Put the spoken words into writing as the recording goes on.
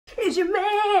Is your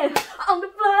man on the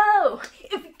floor?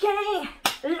 If you can,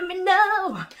 let me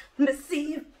know. Let me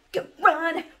see you can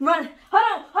run. Hold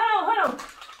on.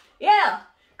 Yeah.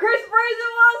 Chris Breezy,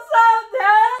 what's up,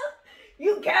 Dad?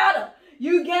 You got it,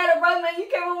 right, man. You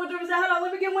can't run with 3 Hold on,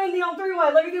 let me get Wendy on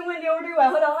 3-way.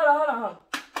 Hold on.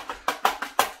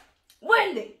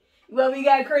 Wendy. Well, we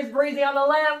got Chris Breezy on the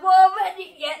line. Well, man,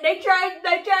 yeah, they try to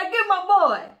get my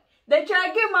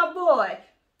boy.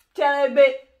 Tell that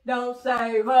bitch, don't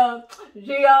save her.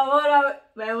 She on whatever.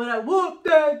 Man, when I whoop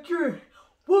that tree.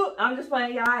 Whoop. I'm just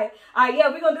playing, y'all. Alright,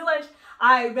 yeah, we gonna do lunch.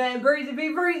 Alright, man, Breezy,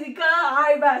 be breezy, cuz.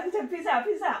 Alright, bye. Peace out.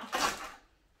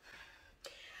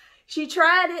 She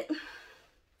tried it.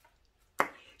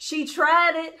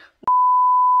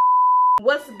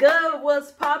 What's good?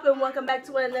 What's poppin'? Welcome back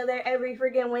to another every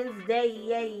freaking Wednesday.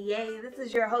 Yay. This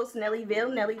is your host,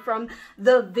 NELLYVYLLE. Nelly from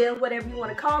the Ville, whatever you want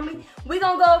to call me. We're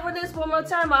going to go over this one more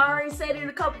time. I already said it in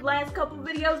the last couple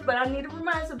videos, but I need to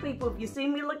remind some people, if you see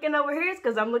me looking over here, it's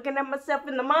because I'm looking at myself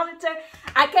in the monitor.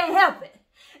 I can't help it.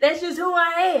 That's just who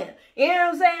I am. You know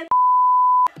what I'm saying?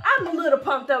 I'm a little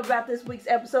pumped up about this week's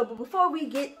episode, but before we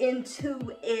get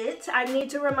into it, I need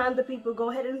to remind the people,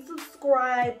 go ahead and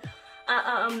subscribe.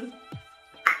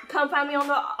 Come find me on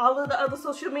all of the other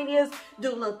social medias.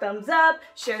 Do a little thumbs up,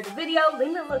 share the video,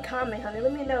 leave me a little comment, honey.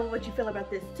 Let me know what you feel about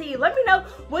this tea. Let me know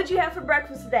what you have for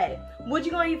breakfast today. What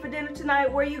you gonna eat for dinner tonight?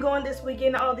 Where you going this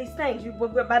weekend? All these things. You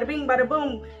bada bing, bada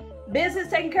boom. Business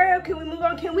taken care of. Can we move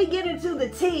on? Can we get into the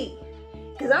tea?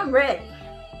 Cause I'm ready.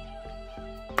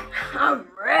 I'm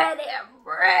ready.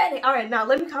 All right, now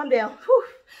let me calm down. Whew.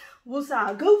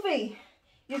 Woosah, Goofy.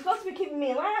 You're supposed to be keeping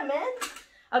me in line, man.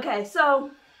 Okay,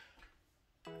 so.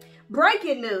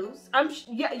 Breaking news.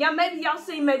 Yeah, maybe y'all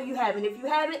seen, maybe you haven't. If you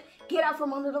haven't, get out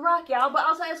from under the rock, y'all. But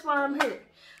also, that's why I'm here.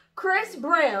 Chris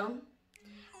Brown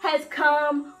has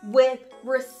come with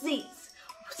receipts.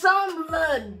 Some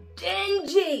little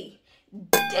dingy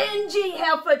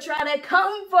helper try to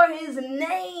come for his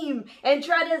name and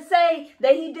try to say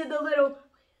that he did the little,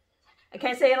 I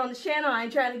can't say it on the channel. I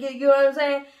ain't trying to get, you know what I'm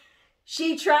saying?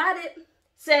 She tried it.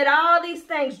 Said all these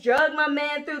things, drug my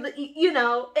man through the, you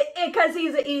know, because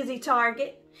he's an easy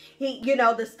target. You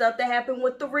know, the stuff that happened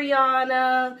with the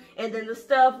Rihanna, and then the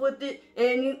stuff with the,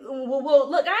 and well,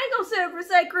 look, I ain't gonna sit up and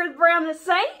say Chris Brown is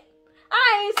saint.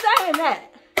 I ain't saying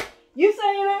that. You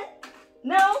saying that?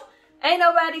 No, ain't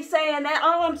nobody saying that.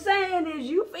 All I'm saying is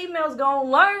you females gonna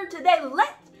learn today.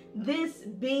 Let this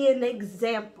be an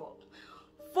example.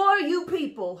 For you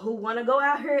people who want to go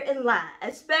out here and lie,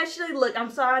 especially, look, I'm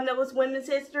sorry, I know it's Women's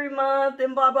History Month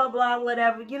and blah, blah, blah,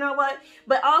 whatever, you know what?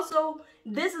 But also,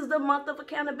 this is the month of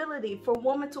accountability for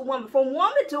woman to woman. From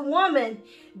woman to woman,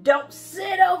 don't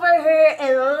sit over here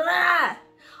and lie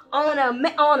on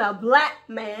a black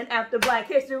man after Black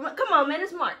History Month. Come on, man,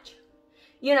 it's March.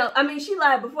 You know, I mean, she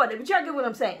lied before that, but y'all get what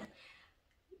I'm saying.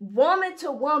 Woman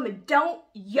to woman, don't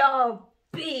y'all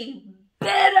be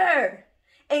bitter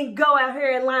and go out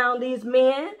here and lie on these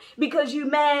men because you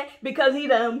mad because he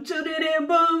done tooted and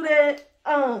booted.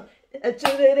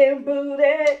 Tooted and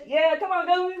booted. Yeah, come on,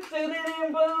 go. Tooted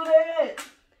and booted.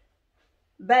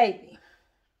 Baby,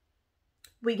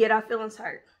 we get our feelings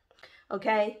hurt.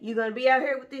 Okay? You're going to be out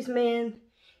here with these men.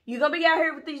 You're going to be out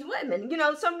here with these women. You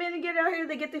know, some men get out here,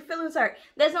 they get their feelings hurt.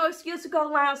 There's no excuse to go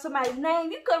lie on somebody's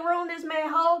name. You could ruin this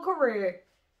man's whole career.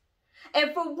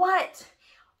 And for what?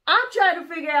 I'm trying to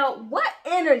figure out what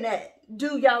internet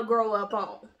do y'all grow up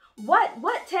on?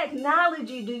 What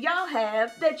technology do y'all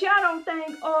have that y'all don't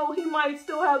think, oh, he might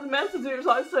still have the messages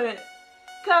I sent?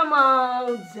 Come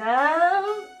on,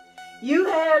 dude. You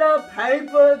had a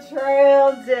paper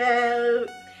trail, dude.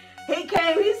 He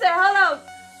came, he said, hold up.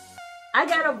 I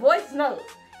got a voice note.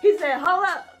 He said, hold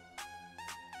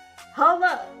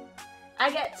up.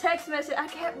 I got text message. I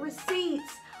got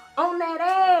receipts on that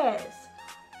ass.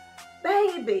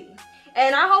 Baby.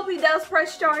 And I hope he does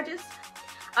press charges.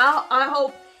 I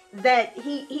hope that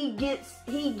he gets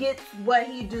what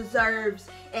he deserves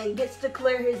and gets to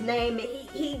clear his name, and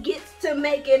he gets to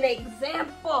make an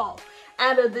example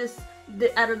out of this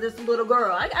little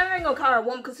girl. I ain't gonna call her a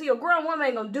woman because see, a grown woman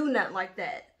ain't gonna do nothing like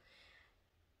that.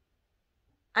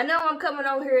 I know I'm coming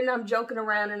over here and I'm joking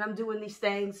around and I'm doing these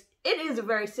things. It is a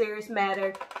very serious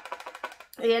matter,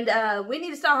 and we need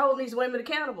to start holding these women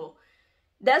accountable.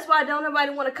 That's why don't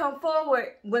nobody want to come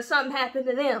forward when something happened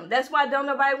to them. That's why don't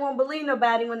nobody want to believe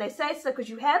nobody when they say so, because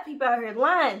you have people out here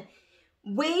lying.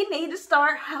 We need to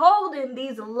start holding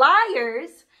these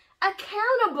liars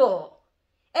accountable.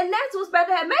 And that's what's about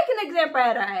to happen. Make an example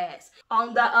out of our ass.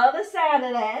 On the other side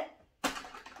of that,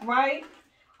 right?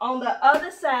 On the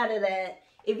other side of that,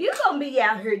 if you're going to be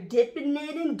out here dipping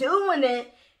it and doing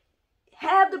it,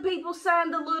 Have the people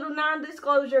sign the little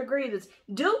non-disclosure agreements.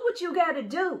 Do what you gotta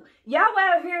do. Y'all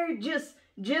out here just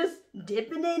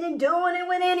dipping in and doing it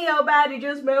with any old body.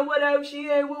 Just, man, whatever she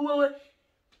ain't.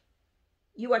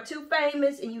 You are too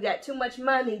famous and you got too much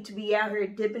money to be out here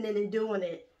dipping in and doing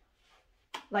it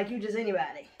like you just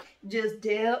anybody. Just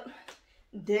dip.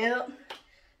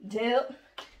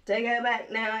 Take it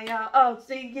back now, y'all. Oh,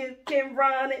 see, you can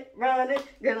run it.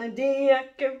 Girl, indeed, I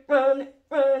can run it.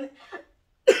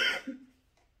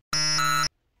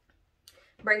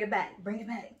 Bring it back.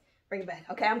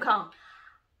 Okay, I'm calm.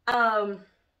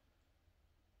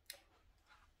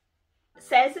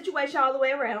 Sad situation all the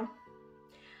way around.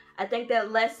 I think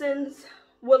that lessons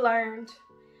were learned.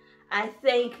 I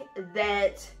think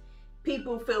that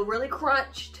people feel really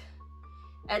crunched.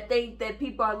 I think that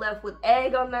people are left with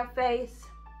egg on their face.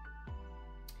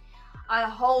 I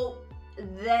hope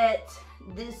that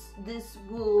this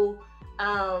will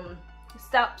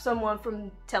stop someone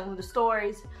from telling the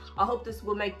stories. I hope this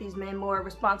will make these men more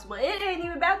responsible. It ain't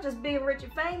even about just being rich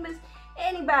and famous.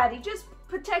 Anybody, just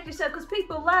protect yourself, because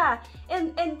people lie.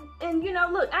 And you know,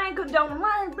 look, I ain't condoning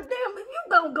lying, but damn, if you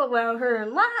gonna go out here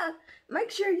and lie, make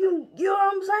sure you know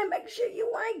what I'm saying, make sure you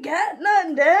ain't got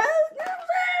nothing, dad. You know what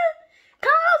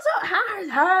I'm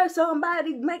saying? Hire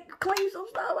somebody to make clean some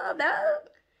stuff up, dog.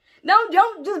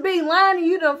 Don't just be lying and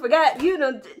you done forgot, you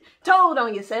done told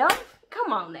on yourself.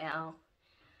 Come on now.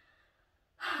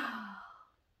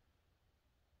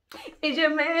 Is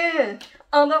your man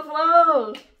on the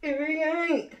floor? If he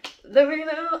ain't, let me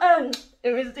know.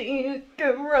 If it's you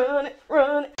can run it.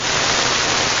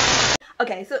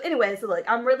 Okay, so anyway, so look,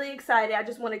 I'm really excited. I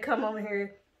just want to come over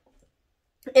here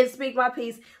and speak my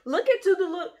piece. Look into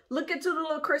the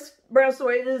little Chris Brown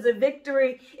story. It is a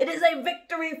victory. It is a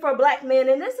victory for black men.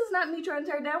 And this is not me trying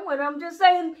to tear down one. I'm just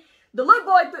saying the little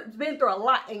boy's been through a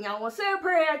lot, and y'all want to sit up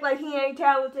here and act like he ain't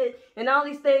talented and all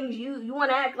these things. You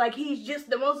want to act like he's just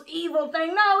the most evil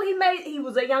thing. No, he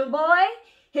was a young boy.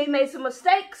 He made some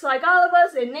mistakes like all of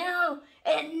us, and now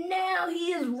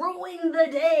he is ruining the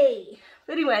day.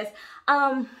 But anyways,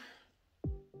 I'm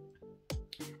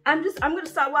gonna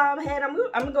stop while I'm ahead. I'm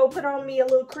gonna go put on me a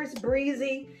little Chris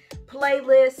Breezy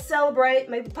playlist, celebrate,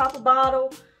 maybe pop a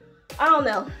bottle. I don't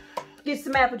know, get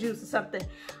some apple juice or something.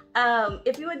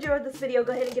 If you enjoyed this video,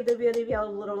 go ahead and give the video a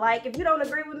little like. If you don't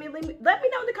agree with me, let me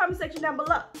know in the comment section down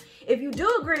below. If you do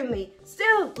agree with me,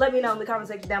 still let me know in the comment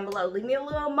section down below. Leave me a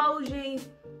little emoji.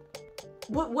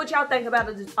 What y'all think about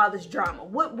all this drama?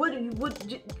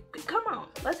 Come on,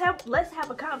 let's have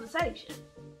a conversation.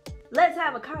 Let's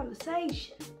have a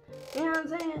conversation. You know what I'm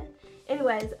saying?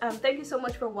 Anyways, thank you so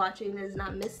much for watching. It is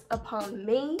not missed upon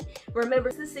me. Remember,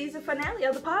 it's the season finale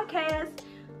of the podcast.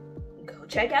 Go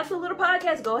check out the little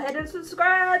podcast. Go ahead and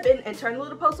subscribe and turn the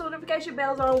little post notification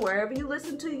bells on wherever you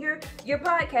listen to your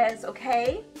podcast,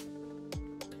 okay?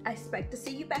 I expect to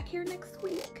see you back here next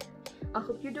week. I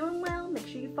hope you're doing well. Make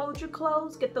sure you fold your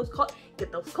clothes. Get those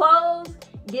clothes.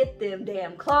 Get them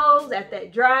damn clothes. After they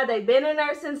dry, they've been in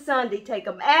there since Sunday. Take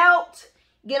them out.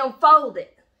 Get them folded.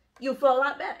 You'll feel a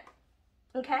lot better.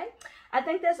 Okay? I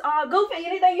think that's all. Goofy,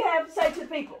 anything you have to say to the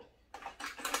people?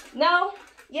 No?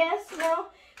 Yes? No?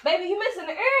 Baby, you missing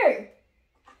an ear.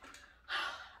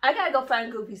 I gotta go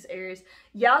find Goofy's ears.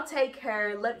 Y'all take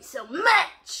care. Love you so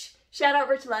much. Shout out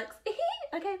Rich Lux.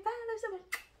 Okay, bye. Love you so much.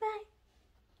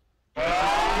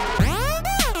 Bye.